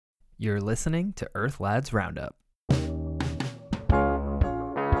You're listening to Earth Lads Roundup.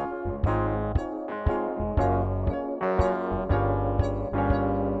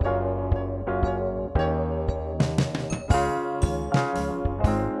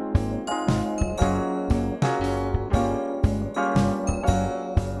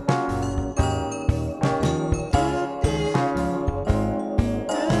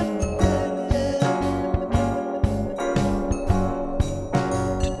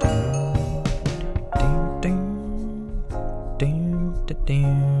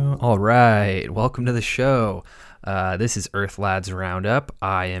 All right, welcome to the show. This is Earth Lads Roundup.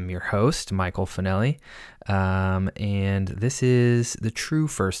 I am your host, Michael Finelli, and this is the true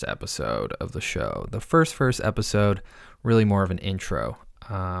first episode of the show. The first episode, really more of an intro,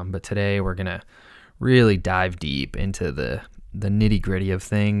 but today we're going to really dive deep into the nitty-gritty of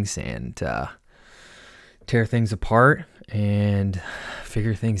things and tear things apart and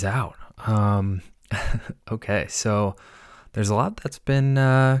figure things out. Okay, so there's a lot that's been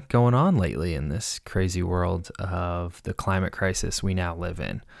going on lately in this crazy world of the climate crisis we now live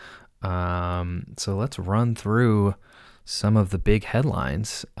in. So let's run through some of the big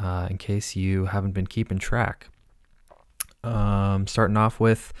headlines in case you haven't been keeping track. Starting off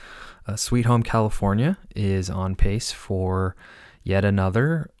with Sweet Home California is on pace for yet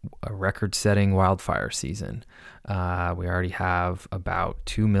another record-setting wildfire season. We already have about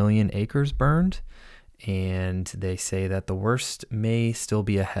 2 million acres burned, and they say that the worst may still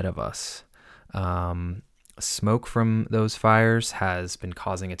be ahead of us. Smoke from those fires has been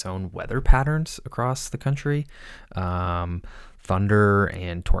causing its own weather patterns across the country, thunder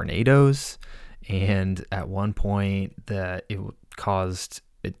and tornadoes, and at one point it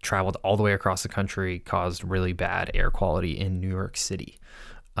traveled all the way across the country, caused really bad air quality in New York City.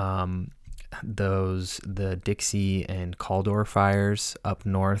 The Dixie and Caldor fires up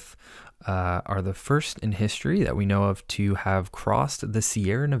north are the first in history that we know of to have crossed the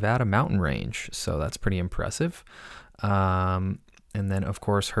Sierra Nevada mountain range. So that's pretty impressive. And then, of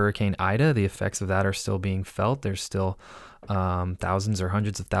course, Hurricane Ida, the effects of that are still being felt. There's still thousands or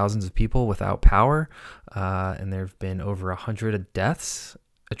hundreds of thousands of people without power. And there have been over 100 deaths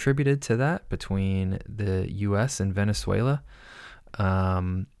attributed to that between the U.S. and Venezuela.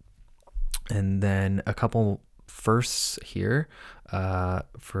 And then a couple firsts here.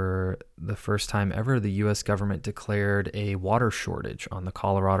 For the first time ever, the U.S. government declared a water shortage on the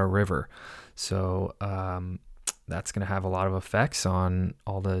Colorado River. So that's going to have a lot of effects on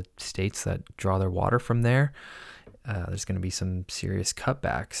all the states that draw their water from there. There's going to be some serious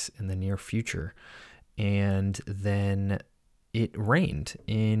cutbacks in the near future. And then it rained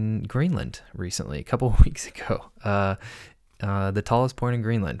in Greenland recently, a couple of weeks ago. The tallest point in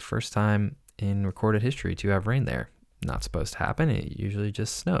Greenland, first time in recorded history to have rain there. Not supposed to happen. It usually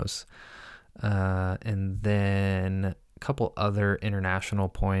just snows. And then a couple other international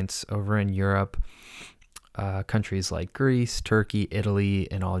points over in Europe. Countries like Greece, Turkey, Italy,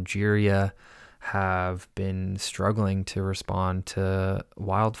 and Algeria have been struggling to respond to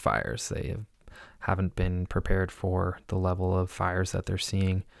wildfires. They haven't been prepared for the level of fires that they're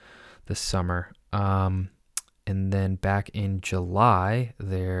seeing this summer. And then back in July,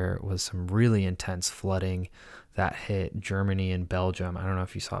 there was some really intense flooding that hit Germany and Belgium. I don't know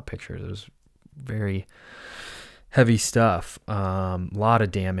if you saw pictures. It was very heavy stuff. A lot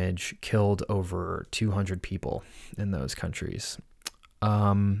of damage, killed over 200 people in those countries.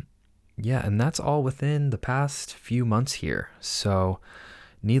 And that's all within the past few months here. So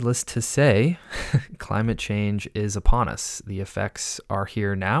needless to say, climate change is upon us. The effects are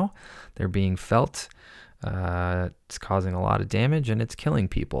here now. They're being felt. It's causing a lot of damage and it's killing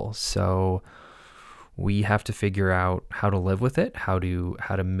people. So we have to figure out how to live with it, how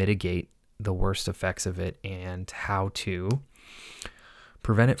to mitigate the worst effects of it, and how to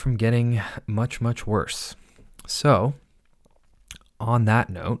prevent it from getting much, much worse. So on that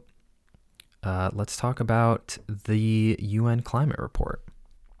note, let's talk about the UN climate report.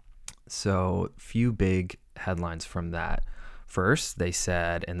 So few big headlines from that. First, they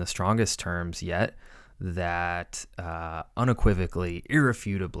said in the strongest terms yet that unequivocally,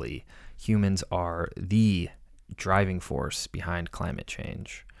 irrefutably, humans are the driving force behind climate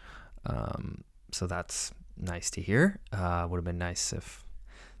change. So that's nice to hear. Would have been nice if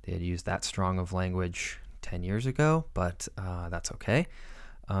they had used that strong of language 10 years ago, but that's okay.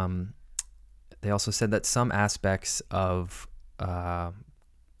 They also said that some aspects of our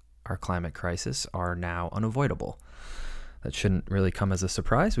climate crisis are now unavoidable. That shouldn't really come as a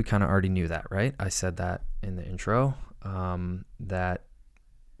surprise. We kind of already knew that, right? I said that in the intro, that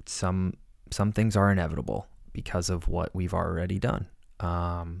some things are inevitable because of what we've already done.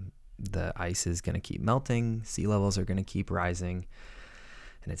 The ice is going to keep melting, sea levels are going to keep rising,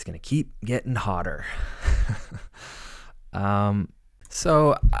 and it's going to keep getting hotter.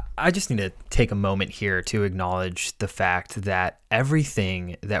 So I just need to take a moment here to acknowledge the fact that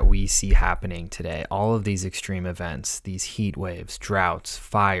everything that we see happening today, all of these extreme events, these heat waves, droughts,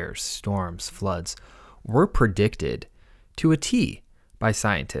 fires, storms, floods, were predicted to a T by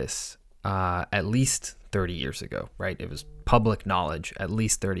scientists at least 30 years ago, right? It was public knowledge at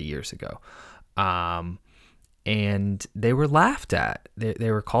least 30 years ago. And they were laughed at.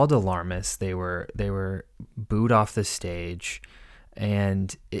 They were called alarmists. They were booed off the stage.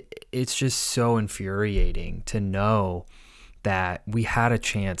 And it's just so infuriating to know that we had a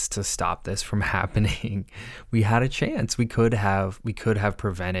chance to stop this from happening. We had a chance. We could have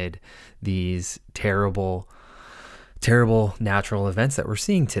prevented these terrible natural events that we're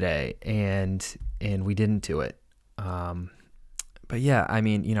seeing today, and we didn't do it. But yeah, I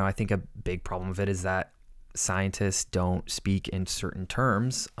mean, I think a big problem of it is that scientists don't speak in certain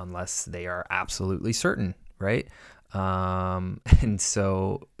terms unless they are absolutely certain, right? And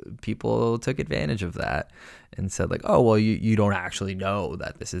so people took advantage of that and said like, oh, well, you don't actually know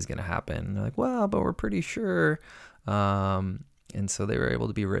that this is going to happen. And they're like, well, but we're pretty sure. And so they were able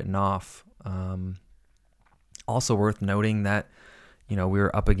to be written off. Also worth noting that, we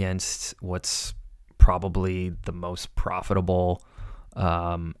were up against what's probably the most profitable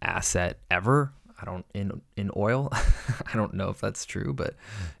asset ever. In oil. I don't know if that's true, but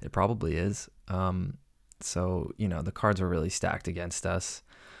it probably is. So, the cards were really stacked against us.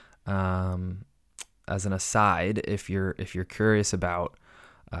 As an aside, if you're curious about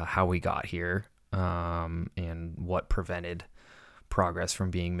how we got here and what prevented progress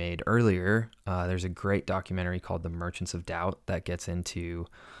from being made earlier, there's a great documentary called The Merchants of Doubt that gets into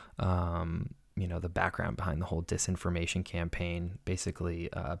the background behind the whole disinformation campaign.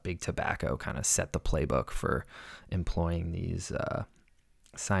 Basically, Big Tobacco kind of set the playbook for employing these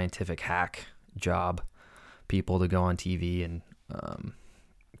scientific hack job people to go on TV and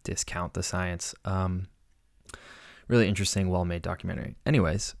discount the science. Really interesting, well-made documentary.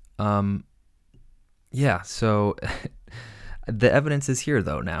 Anyways, yeah, so the evidence is here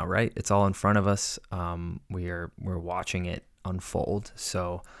though now, right? It's all in front of us. We're watching it unfold.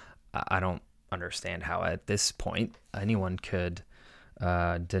 So I don't understand how at this point anyone could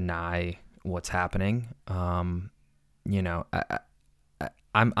deny what's happening. I'm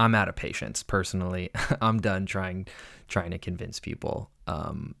out of patience personally. I'm done trying to convince people.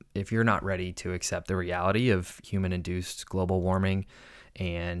 If you're not ready to accept the reality of human-induced global warming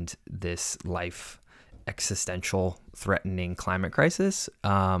and this life existential threatening climate crisis,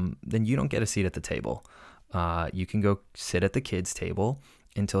 then you don't get a seat at the table. You can go sit at the kids' table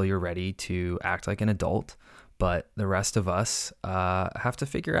until you're ready to act like an adult. But the rest of us have to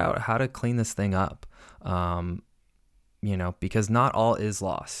figure out how to clean this thing up. Because not all is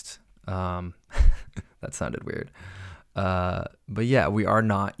lost. That sounded weird. But yeah, we are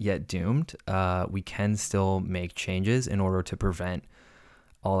not yet doomed. We can still make changes in order to prevent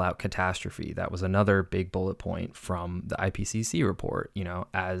all-out catastrophe. That was another big bullet point from the IPCC report.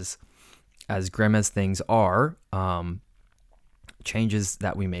 As grim as things are, changes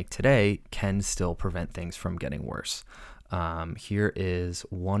that we make today can still prevent things from getting worse. Here is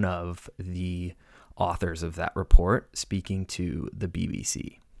one of the authors of that report speaking to the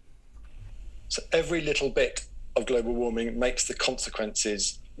BBC. So every little bit of global warming makes the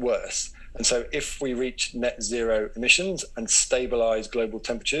consequences worse. And so if we reach net zero emissions and stabilize global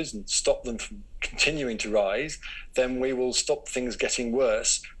temperatures and stop them from continuing to rise, then we will stop things getting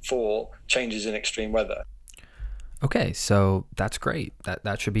worse for changes in extreme weather. Okay, so that's great.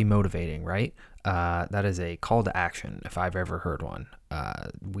 That should be motivating, right? That is a call to action if I've ever heard one.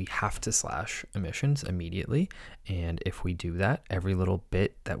 We have to slash emissions immediately. And if we do that, every little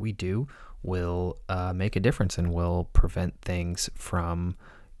bit that we do will make a difference and will prevent things from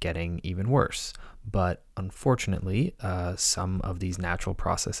getting even worse. But unfortunately, some of these natural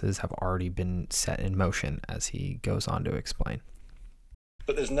processes have already been set in motion, as he goes on to explain.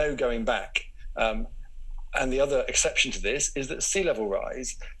 But there's no going back. And the other exception to this is that sea level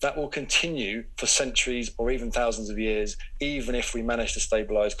rise, that will continue for centuries or even thousands of years, even if we manage to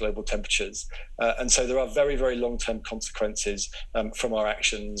stabilize global temperatures. And so there are very, very long-term consequences from our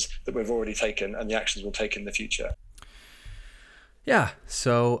actions that we've already taken and the actions we'll take in the future. Yeah,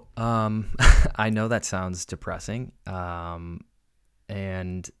 so I know that sounds depressing. And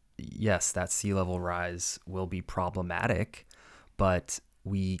yes, that sea level rise will be problematic, but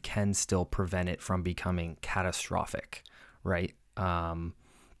we can still prevent it from becoming catastrophic, right?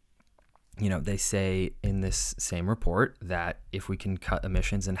 They say in this same report that if we can cut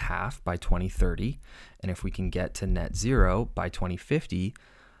emissions in half by 2030, and if we can get to net zero by 2050,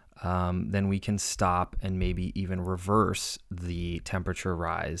 then we can stop and maybe even reverse the temperature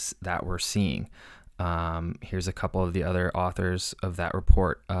rise that we're seeing. Here's a couple of the other authors of that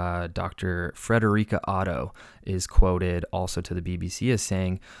report. Dr. Frederica Otto is quoted also to the BBC as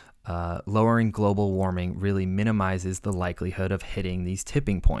saying, lowering global warming really minimizes the likelihood of hitting these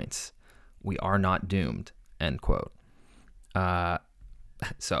tipping points. We are not doomed, end quote.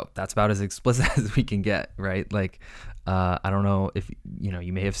 So that's about as explicit as we can get, right? Like, I don't know if,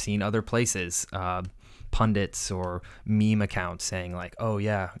 you may have seen other places, pundits or meme accounts saying like, oh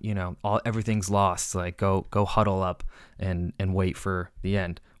yeah, everything's lost. Like go huddle up and wait for the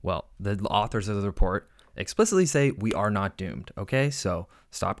end. Well, the authors of the report explicitly say we are not doomed. Okay. So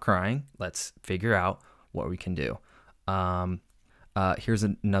stop crying. Let's figure out what we can do. Here's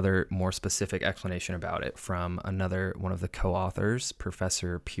another more specific explanation about it from one of the co-authors,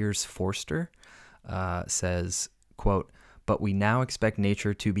 Professor Piers Forster, says, quote, "But we now expect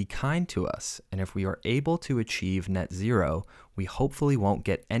nature to be kind to us, and if we are able to achieve net zero, we hopefully won't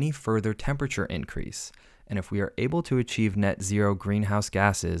get any further temperature increase. And if we are able to achieve net zero greenhouse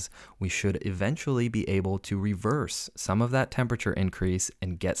gases, we should eventually be able to reverse some of that temperature increase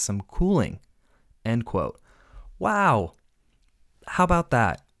and get some cooling," end quote. Wow. How about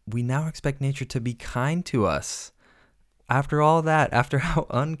that? We now expect nature to be kind to us. After all that, after how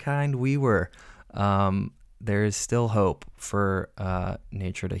unkind we were, there is still hope for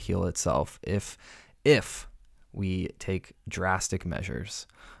nature to heal itself if we take drastic measures.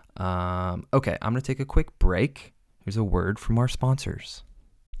 Okay, I'm going to take a quick break. Here's a word from our sponsors.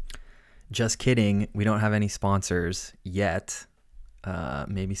 Just kidding. We don't have any sponsors yet.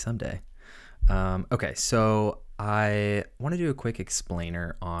 Maybe someday. Okay, so I want to do a quick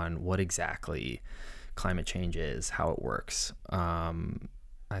explainer on what exactly climate change is, how it works.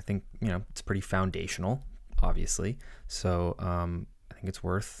 I think, it's pretty foundational, obviously. So I think it's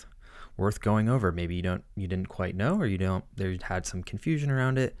worth going over. Maybe you didn't quite know, or there had some confusion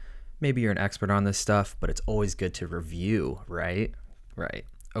around it. Maybe you're an expert on this stuff, but it's always good to review, right? Right.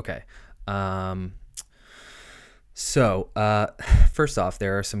 Okay. So first off,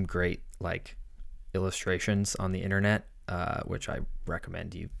 there are some great illustrations on the internet, which I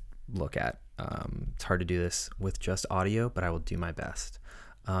recommend you look at. It's hard to do this with just audio, but I will do my best.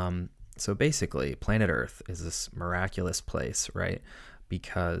 So basically, planet Earth is this miraculous place, right?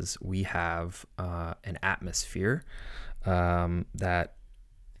 Because we have an atmosphere that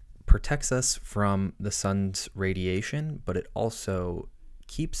protects us from the sun's radiation, but it also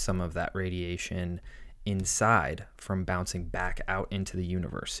keeps some of that radiation inside from bouncing back out into the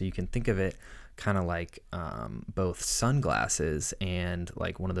universe. So you can think of it kind of like both sunglasses and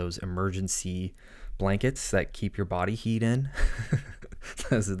like one of those emergency blankets that keep your body heat in.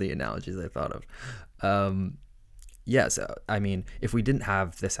 Those are the analogies I thought of. So I mean, if we didn't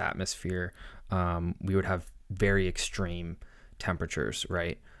have this atmosphere, we would have very extreme temperatures,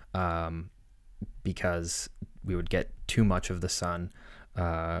 right? Because we would get too much of the sun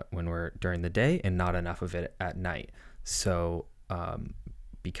when we're during the day and not enough of it at night. So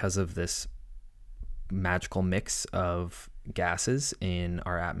because of this magical mix of gases in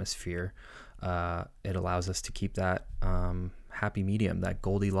our atmosphere, it allows us to keep that happy medium, that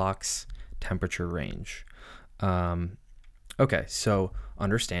Goldilocks temperature range. Okay, so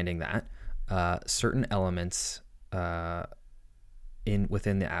understanding that certain elements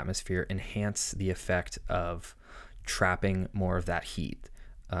within the atmosphere enhance the effect of trapping more of that heat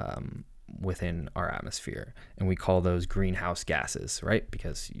within our atmosphere, and we call those greenhouse gases, right?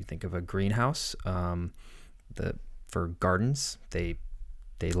 Because you think of a greenhouse, for gardens, they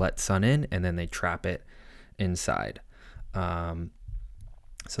let sun in and then they trap it inside.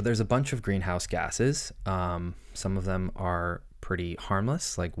 So there's a bunch of greenhouse gases. Some of them are pretty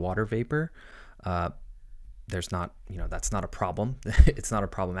harmless, like water vapor. There's not, that's not a problem. It's not a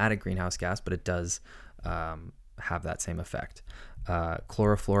problematic greenhouse gas, but it does have that same effect.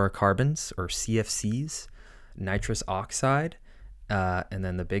 Chlorofluorocarbons, or CFCs, nitrous oxide, and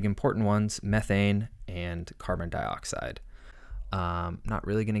then the big important ones, methane and carbon dioxide. Not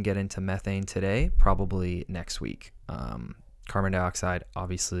really going to get into methane today, probably next week. Carbon dioxide,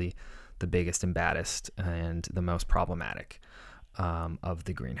 obviously the biggest and baddest and the most problematic of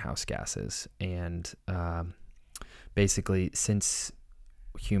the greenhouse gases. And basically, since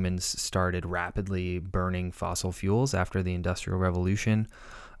humans started rapidly burning fossil fuels after the Industrial Revolution,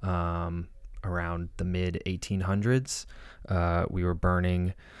 around the mid 1800s, we were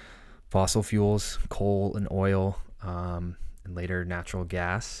burning fossil fuels, coal and oil, and later natural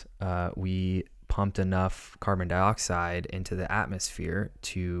gas, we pumped enough carbon dioxide into the atmosphere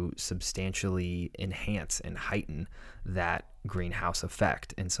to substantially enhance and heighten that greenhouse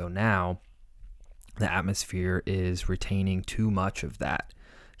effect. And so now the atmosphere is retaining too much of that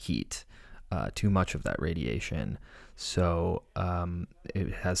heat, too much of that radiation. So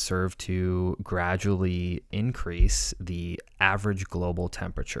it has served to gradually increase the average global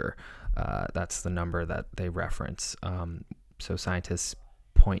temperature. That's the number that they reference. So scientists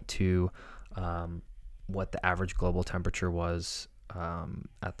point to what the average global temperature was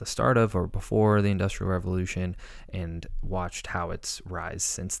at the start of or before the Industrial Revolution, and watched how it's rise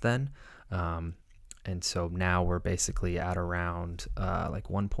since then. And so now we're basically at around like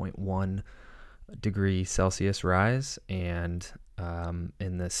 1.1 degree Celsius rise. And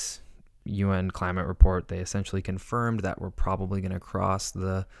in this UN climate report, they essentially confirmed that we're probably going to cross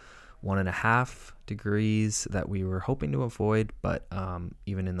the 1.5 degrees that we were hoping to avoid. But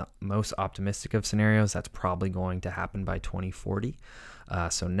even in the most optimistic of scenarios, that's probably going to happen by 2040.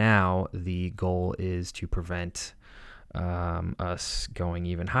 So now the goal is to prevent us going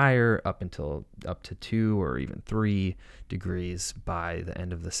even higher up to 2 or even 3 degrees by the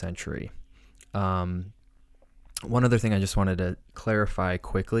end of the century. One other thing I just wanted to clarify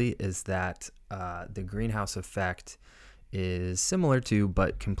quickly is that the greenhouse effect is similar to,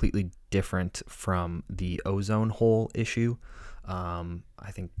 but completely different from the ozone hole issue.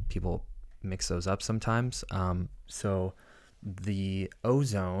 I think people mix those up sometimes. So the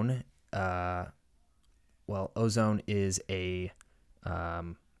ozone, ozone is a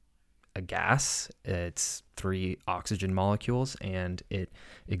gas. It's 3 oxygen molecules, and it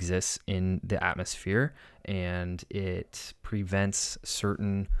exists in the atmosphere, and it prevents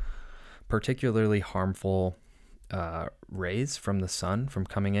certain particularly harmful rays from the sun from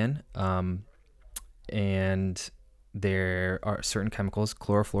coming in. And there are certain chemicals,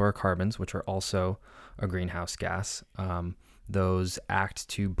 chlorofluorocarbons, which are also a greenhouse gas. Those act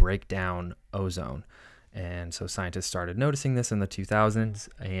to break down ozone. And so scientists started noticing this in the 2000s,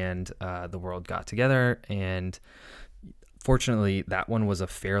 and the world got together. And fortunately, that one was a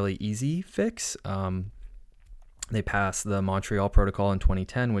fairly easy fix. They passed the Montreal Protocol in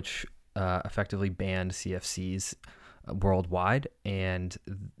 2010, which effectively banned CFCs worldwide. And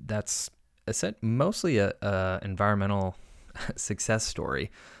that's mostly a environmental success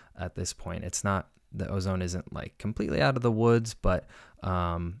story at this point. It's not, the ozone isn't like completely out of the woods, but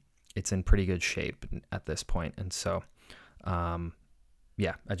it's in pretty good shape at this point. And so, I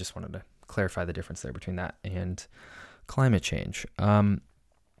just wanted to clarify the difference there between that and climate change.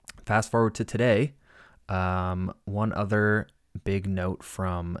 Fast forward to today, one other big note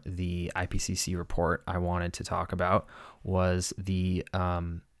from the IPCC report I wanted to talk about was the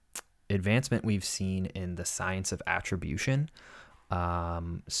advancement we've seen in the science of attribution.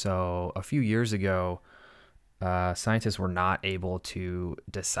 So a few years ago, scientists were not able to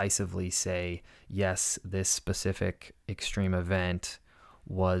decisively say, yes, this specific extreme event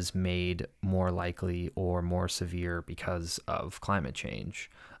was made more likely or more severe because of climate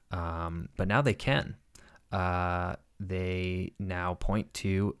change. But now they can. They now point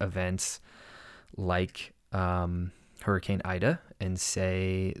to events like Hurricane Ida and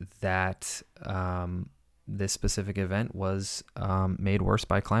say that this specific event was made worse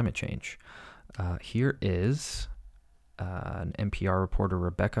by climate change. Here is an NPR reporter,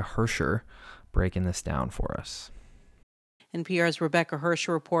 Rebecca Hersher, breaking this down for us. NPR's Rebecca Hersher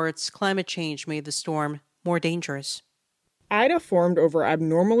reports climate change made the storm more dangerous. Ida formed over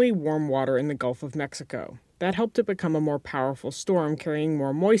abnormally warm water in the Gulf of Mexico. That helped it become a more powerful storm carrying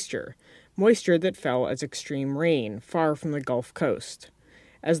more moisture that fell as extreme rain far from the Gulf Coast.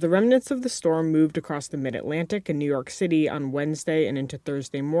 As the remnants of the storm moved across the mid-Atlantic and New York City on Wednesday and into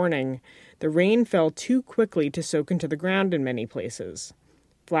Thursday morning, the rain fell too quickly to soak into the ground in many places.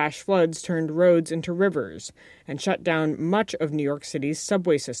 Flash floods turned roads into rivers and shut down much of New York City's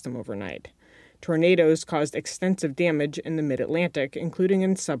subway system overnight. Tornadoes caused extensive damage in the mid-Atlantic, including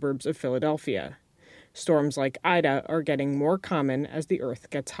in suburbs of Philadelphia. Storms like Ida are getting more common as the Earth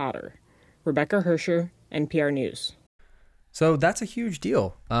gets hotter. Rebecca Hersher, NPR News. So that's a huge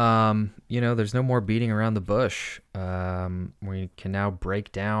deal. There's no more beating around the bush. We can now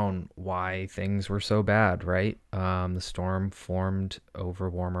break down why things were so bad, right? The storm formed over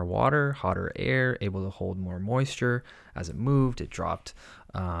warmer water, hotter air, able to hold more moisture. As it moved, it dropped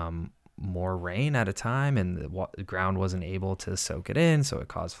more rain at a time, and the ground wasn't able to soak it in, so it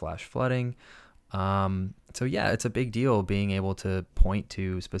caused flash flooding. It's a big deal being able to point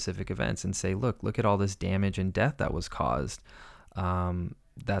to specific events and say, look at all this damage and death that was caused.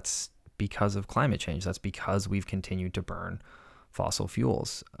 That's because of climate change. That's because we've continued to burn fossil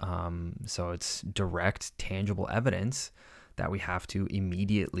fuels. So it's direct, tangible evidence that we have to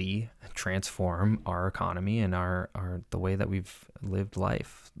immediately transform our economy and our the way that we've lived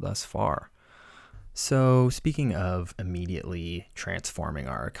life thus far. So speaking of immediately transforming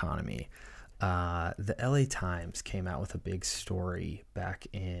our economy, the LA Times came out with a big story back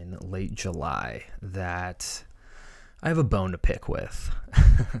in late July that I have a bone to pick with.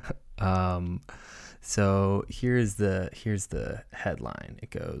 So here's the headline.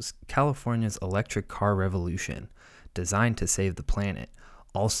 It goes, California's electric car revolution, designed to save the planet,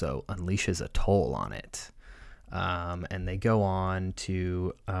 also unleashes a toll on it. And they go on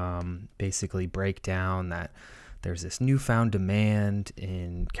to basically break down that there's this newfound demand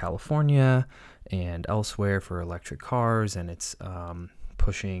in California and elsewhere for electric cars, and it's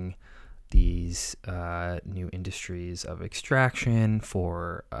pushing these new industries of extraction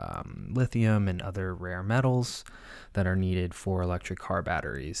for lithium and other rare metals that are needed for electric car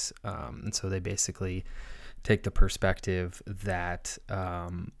batteries. And so they basically take the perspective that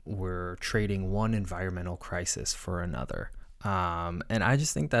we're trading one environmental crisis for another. And I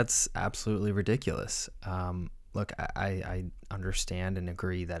just think that's absolutely ridiculous. Look, I understand and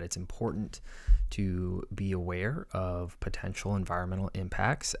agree that it's important to be aware of potential environmental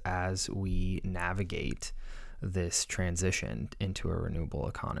impacts as we navigate this transition into a renewable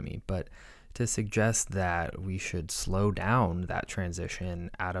economy. But to suggest that we should slow down that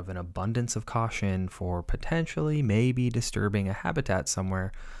transition out of an abundance of caution for potentially maybe disturbing a habitat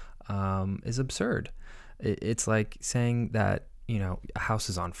somewhere is absurd. It's like saying that, a house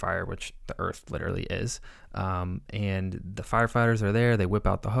is on fire, which the earth literally is. And the firefighters are there. They whip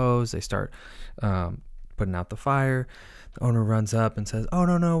out the hose. They start putting out the fire. The owner runs up and says, "Oh,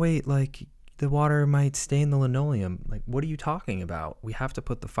 no, wait, like the water might stain the linoleum." Like, what are you talking about? We have to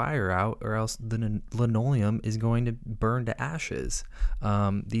put the fire out or else the linoleum is going to burn to ashes.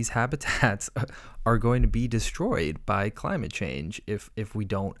 These habitats are going to be destroyed by climate change if we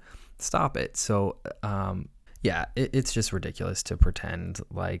don't stop it. So, yeah, it's just ridiculous to pretend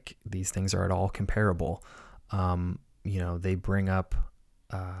like these things are at all comparable. They bring up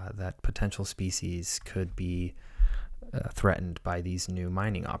that potential species could be threatened by these new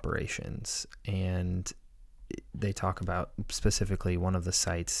mining operations. And they talk about specifically one of the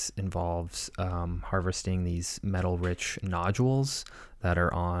sites involves harvesting these metal-rich nodules that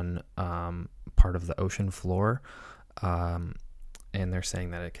are on part of the ocean floor. And they're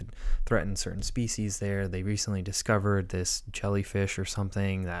saying that it could threaten certain species there. They recently discovered this jellyfish or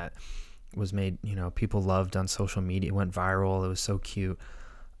something that was made, people loved on social media. It went viral. It was so cute.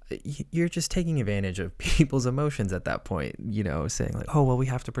 You're just taking advantage of people's emotions at that point, saying like, oh, well, we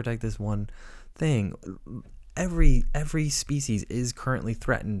have to protect this one thing. Every species is currently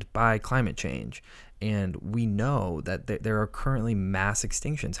threatened by climate change. And we know that there are currently mass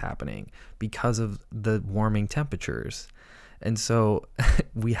extinctions happening because of the warming temperatures. And so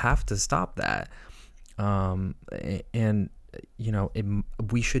we have to stop that.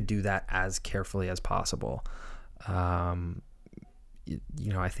 We should do that as carefully as possible. I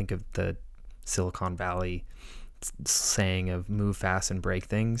think of the Silicon Valley saying of move fast and break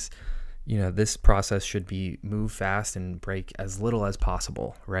things. This process should be move fast and break as little as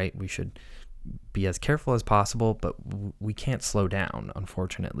possible, right? We should be as careful as possible, but we can't slow down.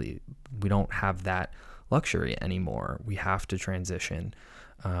 Unfortunately, we don't have that luxury anymore. We have to transition,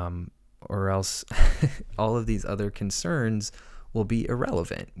 or else all of these other concerns will be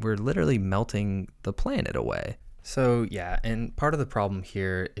irrelevant. We're literally melting the planet away. So yeah, and part of the problem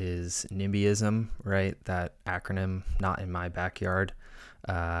here is NIMBYism, right? That acronym, not in my backyard.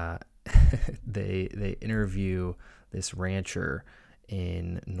 They interview this rancher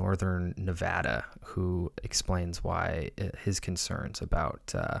in northern Nevada who explains why his concerns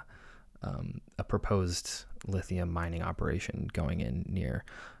about a proposed lithium mining operation going in near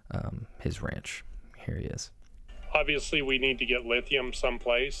his ranch. Here he is. Obviously, we need to get lithium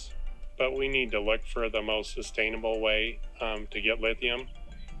someplace, but we need to look for the most sustainable way to get lithium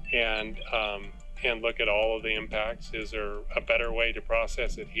and look at all of the impacts. Is there a better way to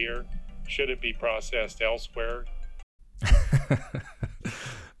process it here? Should it be processed elsewhere?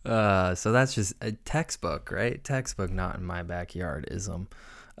 So that's just a textbook, right? Textbook, not in my backyard-ism.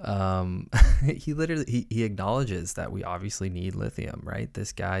 He acknowledges that we obviously need lithium, right?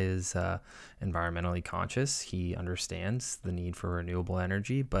 This guy is environmentally conscious. He understands the need for renewable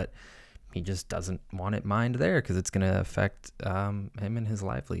energy, but he just doesn't want it mined there because it's going to affect him and his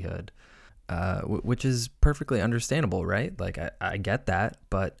livelihood, which is perfectly understandable, right? Like I get that,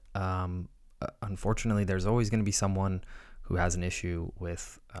 but unfortunately, there's always going to be someone who has an issue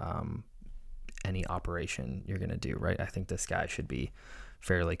with any operation you're going to do, right? I think this guy should be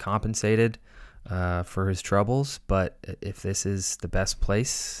fairly compensated for his troubles, but if this is the best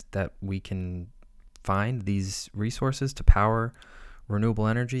place that we can find these resources to power renewable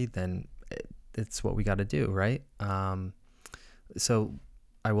energy, then it's what we got to do, right? So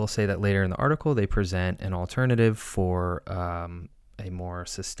I will say that later in the article, they present an alternative for a more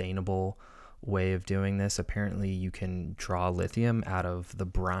sustainable way of doing this. Apparently, you can draw lithium out of the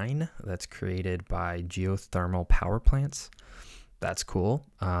brine that's created by geothermal power plants. That's cool,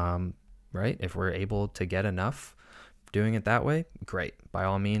 right? If we're able to get enough doing it that way, great. By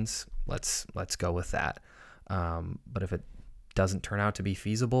all means, let's go with that. But if it doesn't turn out to be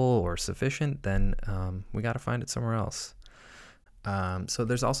feasible or sufficient, then we got to find it somewhere else. So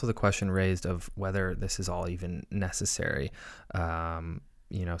there's also the question raised of whether this is all even necessary.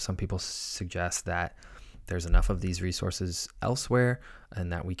 Some people suggest that there's enough of these resources elsewhere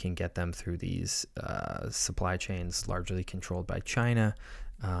and that we can get them through these supply chains largely controlled by China,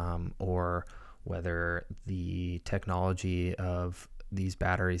 or whether the technology of these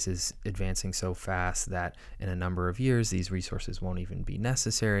batteries is advancing so fast that in a number of years these resources won't even be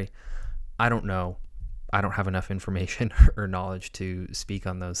necessary. I don't know. I don't have enough information or knowledge to speak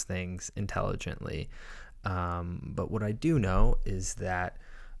on those things intelligently. But what I do know is that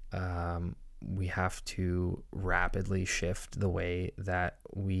we have to rapidly shift the way that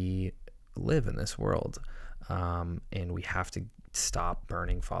we live in this world. And we have to stop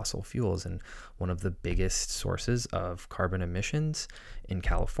burning fossil fuels. And one of the biggest sources of carbon emissions in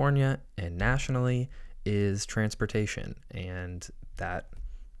California and nationally is transportation. And that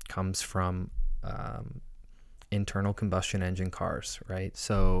comes from internal combustion engine cars, right?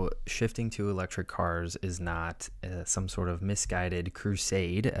 So shifting to electric cars is not some sort of misguided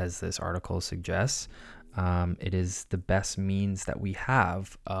crusade, as this article suggests. It is the best means that we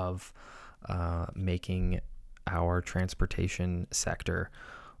have of making our transportation sector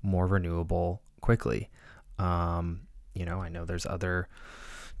more renewable quickly. I know there's other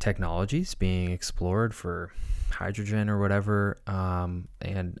technologies being explored for hydrogen or whatever,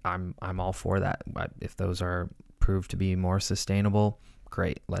 and I'm all for that. If those are proved to be more sustainable,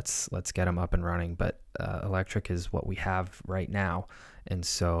 great. Let's get them up and running. But electric is what we have right now, and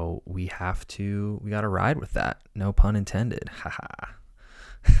so we got to ride with that. No pun intended. Haha.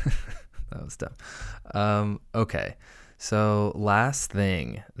 That was dumb. Okay, so last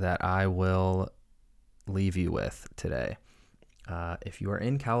thing that I will leave you with today. If you are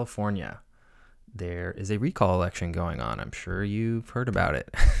in California, there is a recall election going on. I'm sure you've heard about it.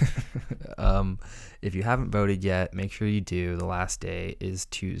 If you haven't voted yet, make sure you do. The last day is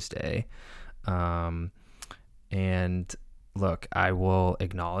Tuesday. And look, I will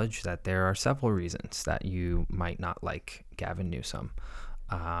acknowledge that there are several reasons that you might not like Gavin Newsom.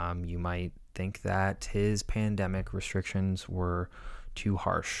 You might think that his pandemic restrictions were too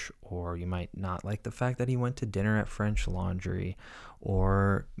harsh, or you might not like the fact that he went to dinner at French Laundry,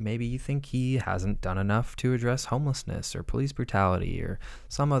 or maybe you think he hasn't done enough to address homelessness or police brutality or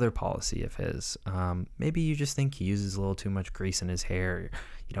some other policy of his. Maybe you just think he uses a little too much grease in his hair, or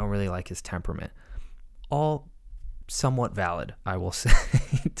you don't really like his temperament. All somewhat valid, I will say,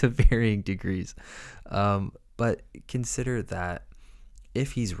 to varying degrees. But consider that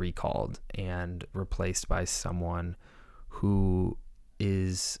if he's recalled and replaced by someone who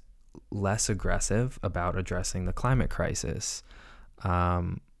is less aggressive about addressing the climate crisis,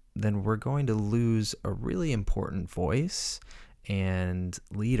 then we're going to lose a really important voice and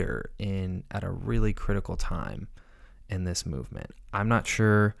leader at a really critical time in this movement. I'm not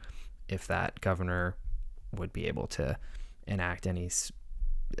sure if that governor would be able to enact any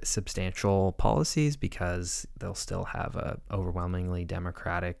substantial policies because they'll still have a overwhelmingly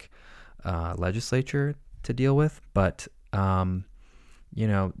Democratic legislature to deal with. But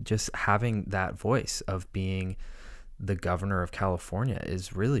just having that voice of being the governor of California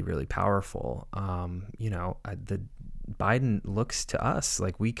is really, really powerful. The Biden looks to us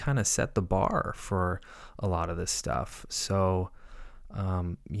like we kind of set the bar for a lot of this stuff. So,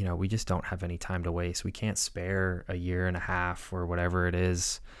 we just don't have any time to waste. We can't spare a year and a half or whatever it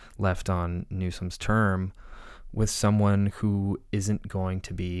is left on Newsom's term with someone who isn't going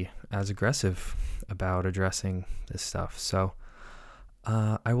to be as aggressive about addressing this stuff. So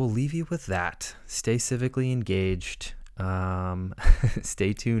I will leave you with that. Stay civically engaged.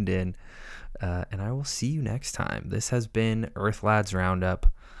 Stay tuned in. And I will see you next time. This has been Earth Lads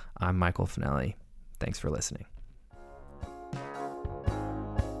Roundup. I'm Michael Finelli. Thanks for listening.